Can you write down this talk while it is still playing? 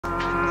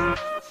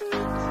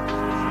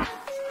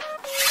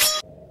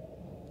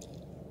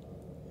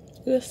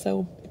It was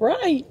so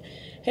bright.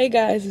 Hey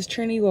guys, it's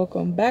Trini.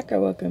 Welcome back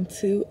or welcome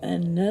to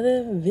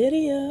another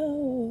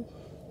video.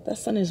 That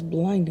sun is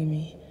blinding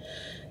me.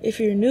 If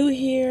you're new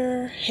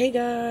here, hey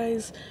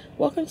guys,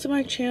 welcome to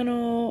my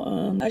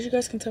channel. As you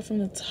guys can tell from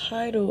the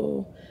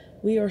title,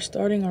 we are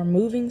starting our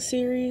moving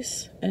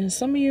series. And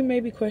some of you may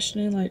be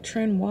questioning, like,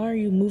 Trin, why are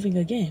you moving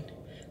again?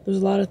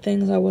 There's a lot of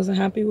things I wasn't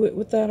happy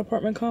with that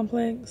apartment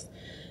complex.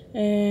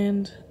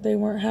 And they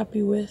weren't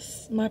happy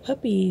with my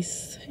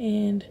puppies.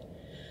 And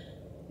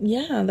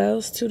yeah,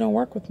 those two don't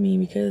work with me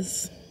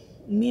because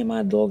me and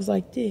my dog's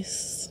like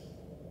this.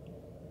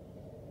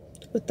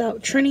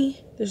 Without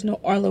Trini, there's no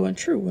Arlo and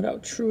True.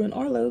 Without True and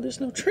Arlo, there's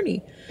no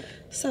Trini.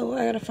 So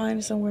I gotta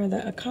find somewhere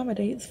that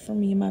accommodates for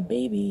me and my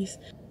babies.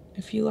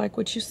 If you like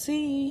what you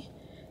see,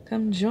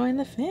 come join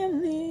the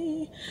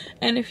family.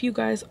 And if you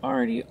guys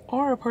already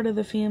are a part of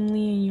the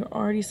family and you're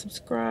already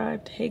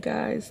subscribed, hey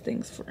guys,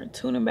 thanks for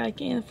tuning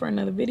back in for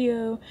another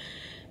video.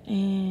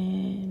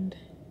 And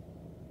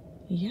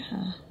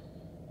yeah,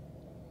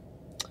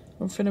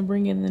 we're finna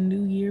bring in the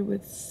new year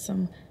with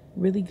some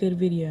really good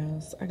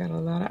videos. I got a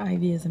lot of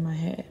ideas in my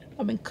head.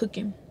 I've been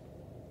cooking.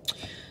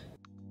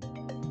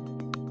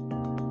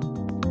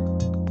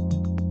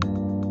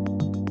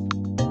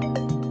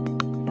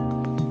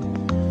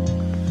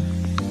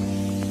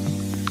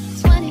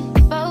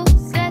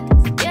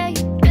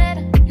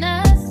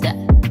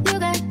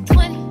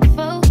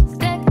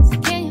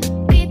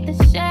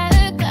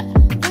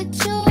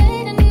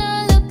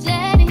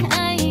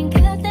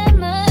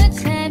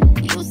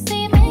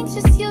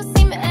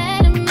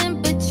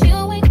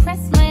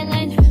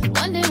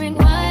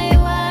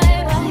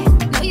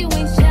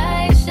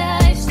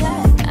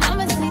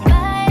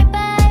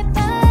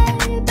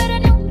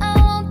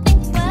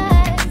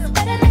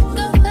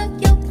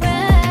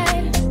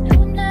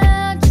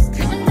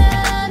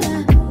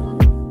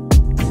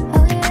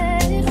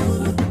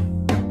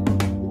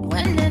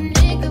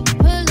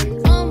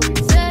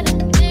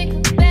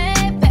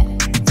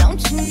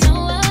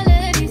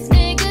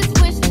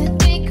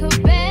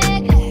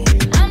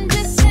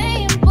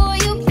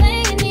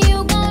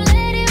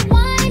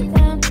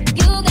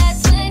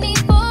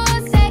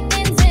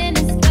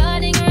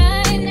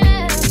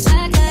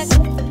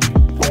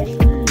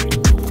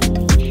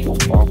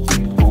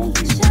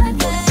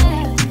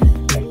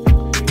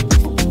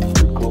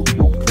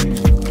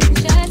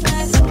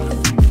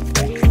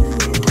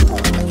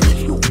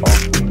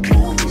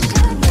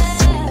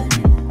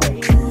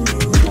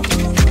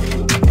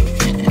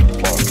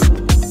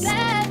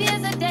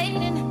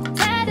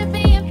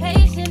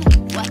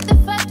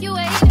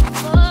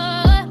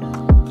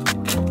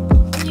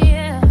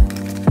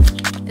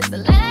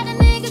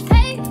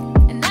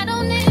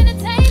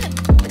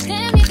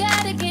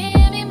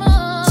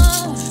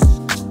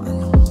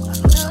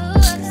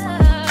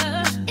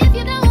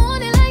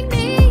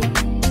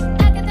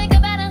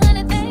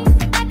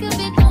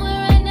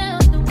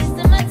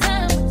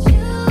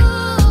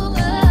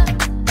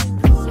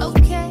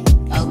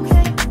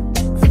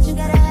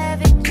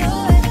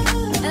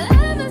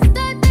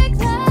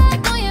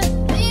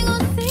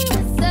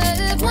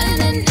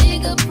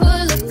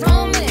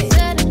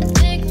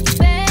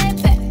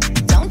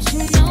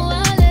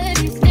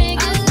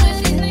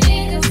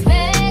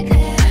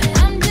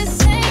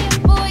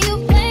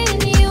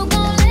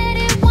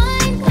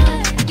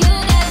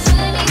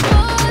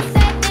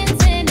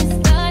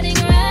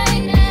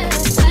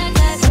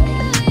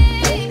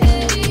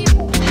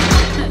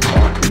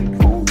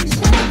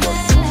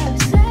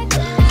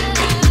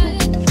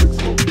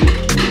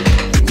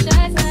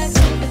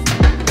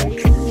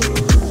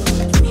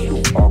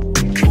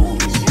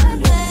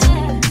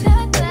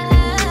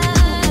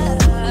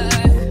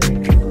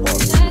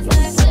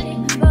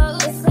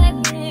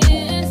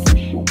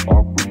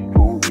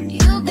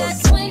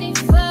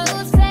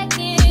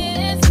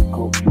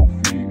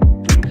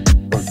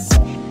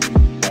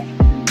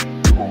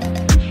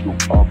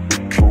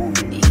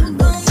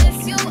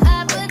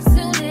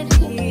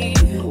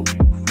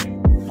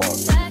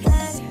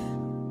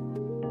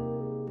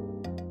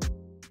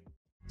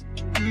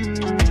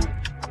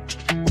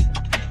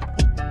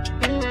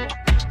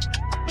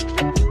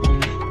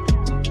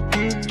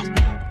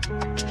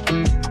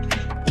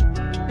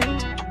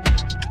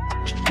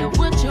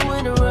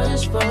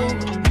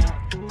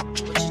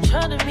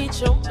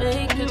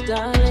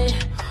 Darling,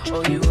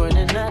 oh, you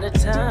running out of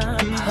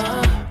time,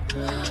 huh?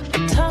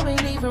 The time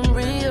ain't even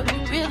real,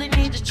 you really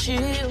need to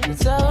chill.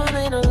 It's all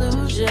an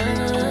illusion,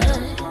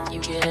 you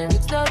getting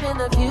mixed up in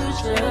the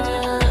future.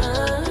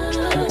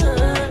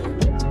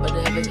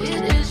 Whatever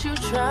it is you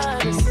try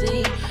to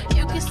see,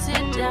 you can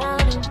sit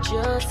down and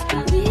just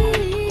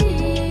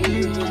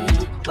believe.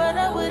 But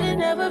I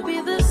wouldn't ever be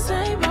the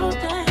same old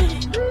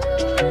thing.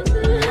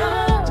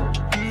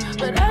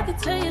 But I can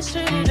tell you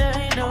straight, it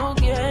ain't no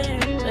game,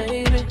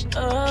 baby.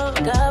 Oh,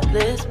 God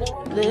bless me,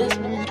 bless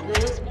me,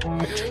 bless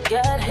me.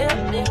 God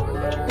help me.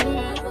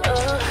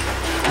 Oh,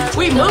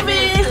 We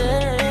moving.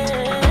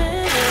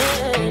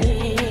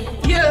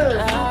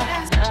 Yeah.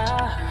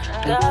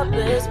 God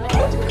bless me.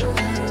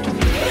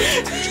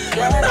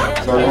 God help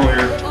me. So I'm over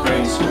here.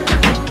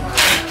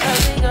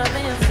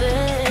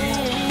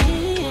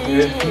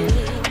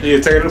 Yeah,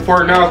 taking the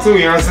part now too,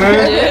 you know what I'm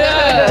saying?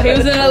 Yeah, he was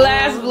in the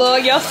last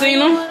vlog. Y'all seen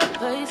him?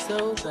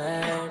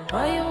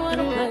 Why you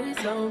wanna play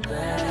so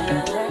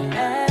bad?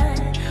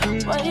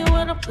 Why you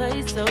wanna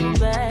play so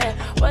bad?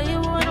 Why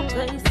you wanna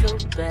play so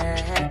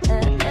bad?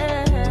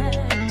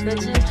 But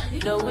you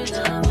know it's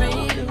real.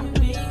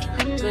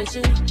 But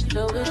you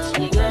know it's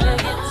you gotta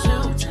get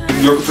too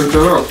tired. You can take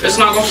that out. It's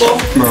not gonna fall?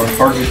 No,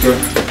 I'll get that.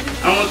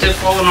 I don't want that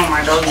falling on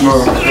my dog.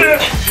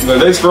 No.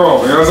 They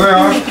strong, you know what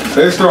I'm saying?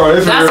 They strong. They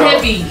That's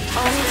heavy.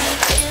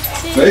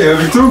 They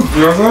heavy too,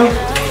 you know what I'm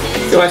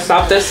saying? Do I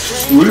stop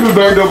this? We been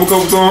backed up a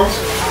couple times.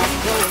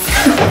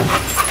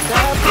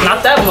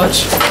 Not that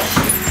much.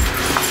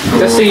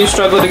 Let's see you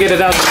struggle to get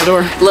it out the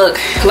door. Look,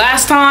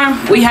 last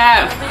time we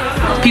had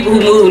people who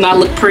move not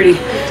look pretty.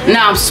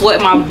 Now I'm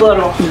sweating my butt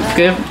off.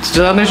 Good, as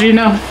long as you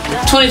know.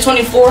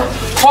 2024,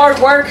 hard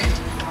work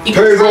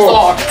equals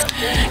result.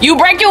 You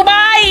break your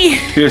body.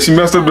 Yeah, she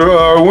messed up the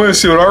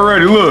windshield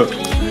already. Look,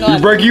 you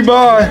break your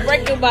body.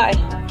 Break your body.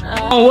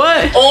 On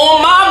what?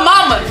 On my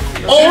mama.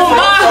 On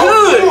my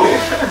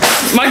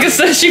hood. Micah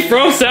says she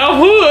from South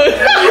Hood.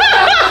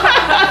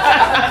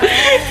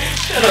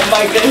 Shut up,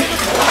 Micah.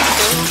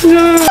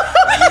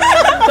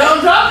 Don't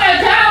drop that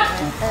couch.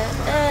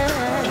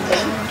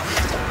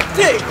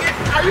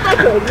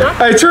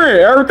 Hey Trent,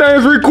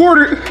 everything's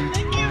recorded.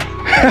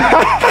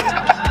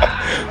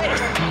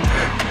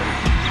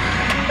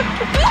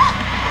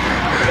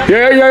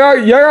 Yeah,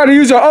 y'all gotta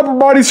use your upper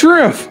body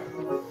strength.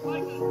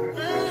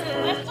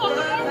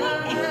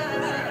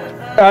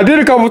 I did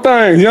a couple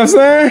things, you know what I'm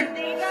saying?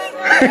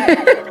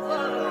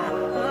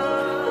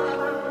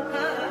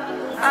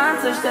 I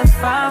touch that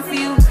 5 for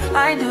you.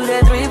 I do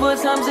that 3 more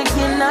times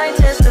again. I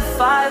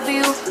testify for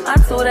you. I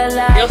told that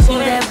lie to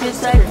that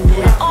bitch like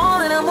all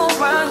of them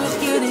around you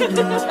scared of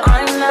you.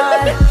 I'm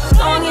not. As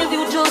long as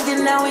you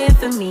joking now in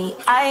for me.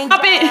 I ain't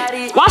got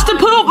it. Watch the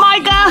poop,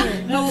 Micah.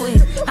 Do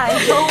it. I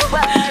ain't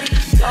nobody.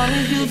 As long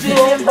as you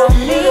dreaming about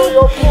me.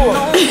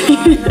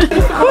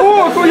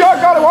 Oh, so y'all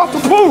gotta watch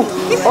the poop.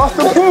 Watch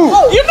the poop.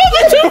 You're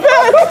moving too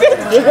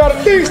fast. You gotta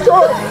think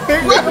strong.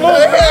 Think with a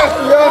little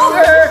faster, you know what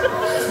I'm saying?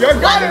 Y'all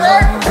got it,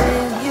 right?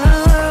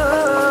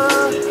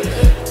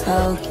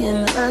 How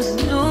can us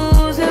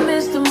lose and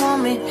miss the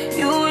moment?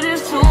 You were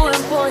just too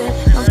important.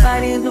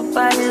 Nobody do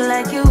body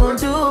like you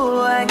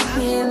do. I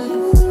can't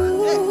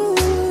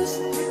lose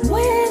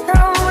when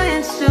I'm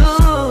with you.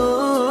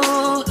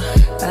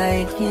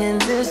 I can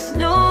just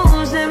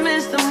lose and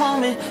miss the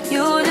moment.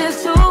 You were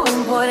just too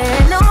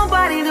important.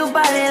 Nobody do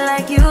body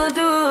like you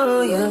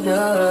do. You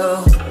do.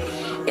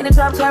 In the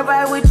top top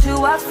ride with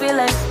you, I feel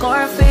like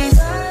Scarface.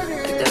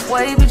 That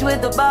white bitch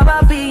with the bob,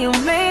 I'll be your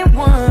main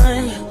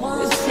one.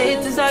 Let's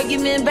take this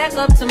argument back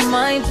up to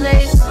my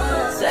place.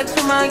 Sex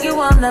remind you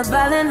I'm not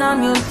violent,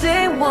 I'm your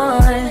day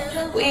one.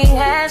 We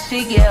had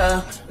shit,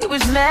 yeah. It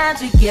was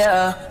magic,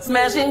 yeah.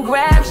 Smash and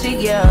grab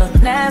shit, yeah.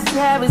 Nasty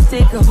habits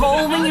take a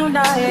hold when you're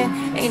not here.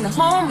 Ain't a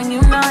home when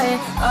you're not here.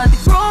 The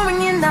grow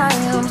when you're not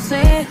here, I'm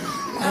saying.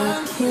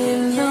 I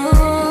can't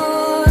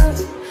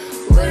lose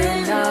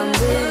when I'm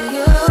with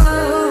you.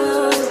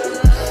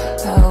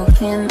 How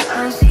can I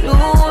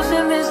lose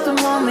and miss the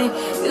moment?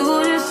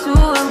 You just too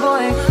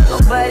important.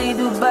 Nobody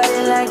do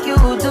body like you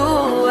do.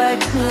 I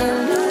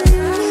can't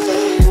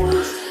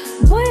lose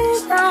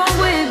when I'm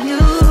with you.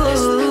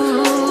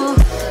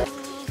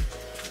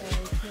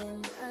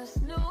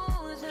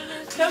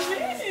 Come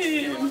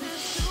in.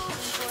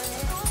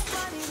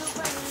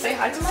 Say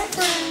hi to my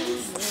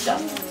friends.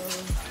 Jump.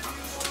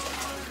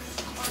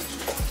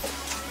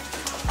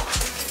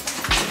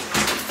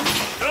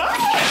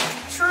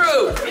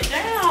 True. Get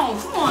down.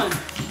 Come on.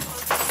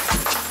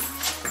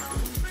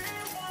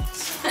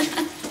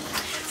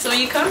 So when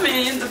you come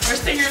in, the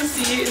first thing you're gonna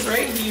see is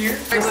right here.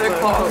 Regular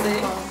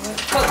closet.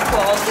 Coat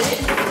closet.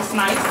 It's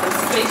nice and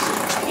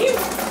spacious. Cute.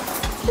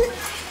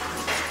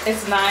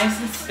 It's nice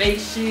and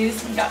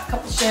spacious. We got a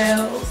couple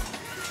shelves.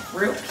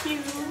 Real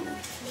cute.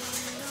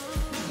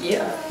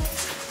 Yeah.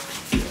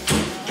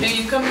 Then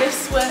you come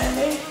this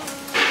way.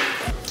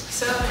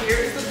 So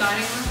here's the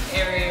dining room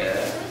area.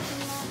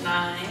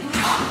 Nice.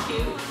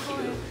 Cute,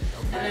 cute.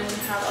 And then we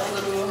have a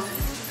little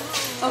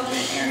open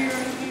area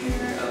right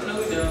here. Oh, no,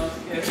 we don't.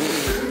 Yeah.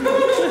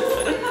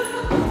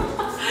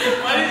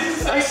 Why did you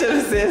say? I should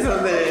have said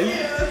something.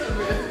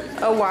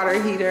 Yeah, a water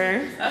heater.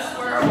 That's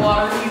where our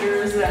water heater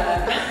is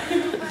at.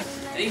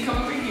 Then you come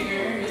over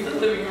here. Here's the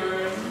living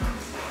room.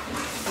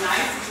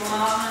 Nice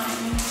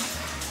line.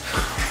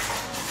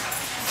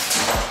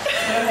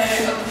 Go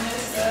ahead, open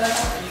this up.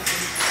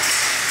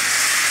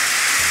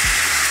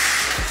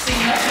 See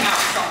nothing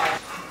outside.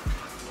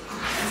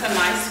 It's a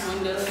nice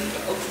window. You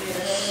can open it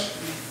up.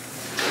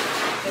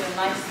 Get a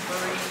nice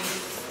breeze.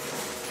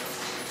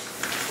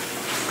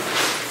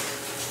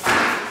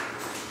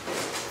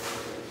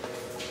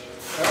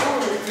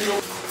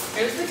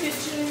 Here's the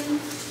kitchen.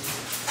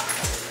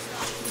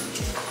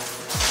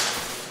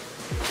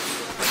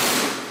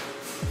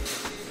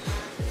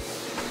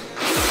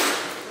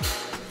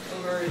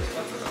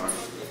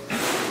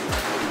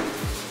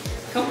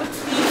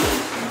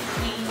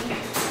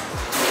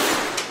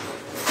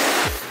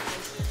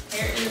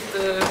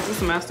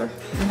 master?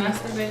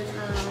 Master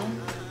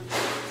bedroom.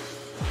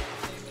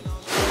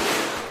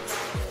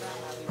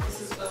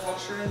 This is the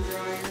washer and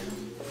dryer.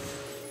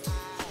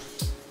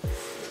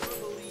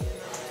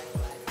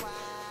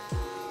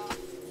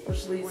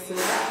 Which leads to the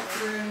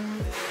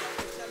bathroom.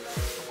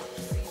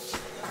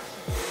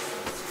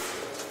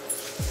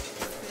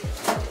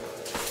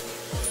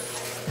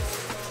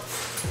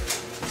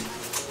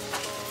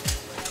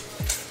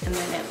 And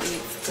then it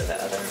leads to the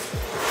other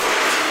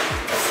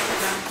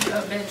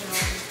bedroom.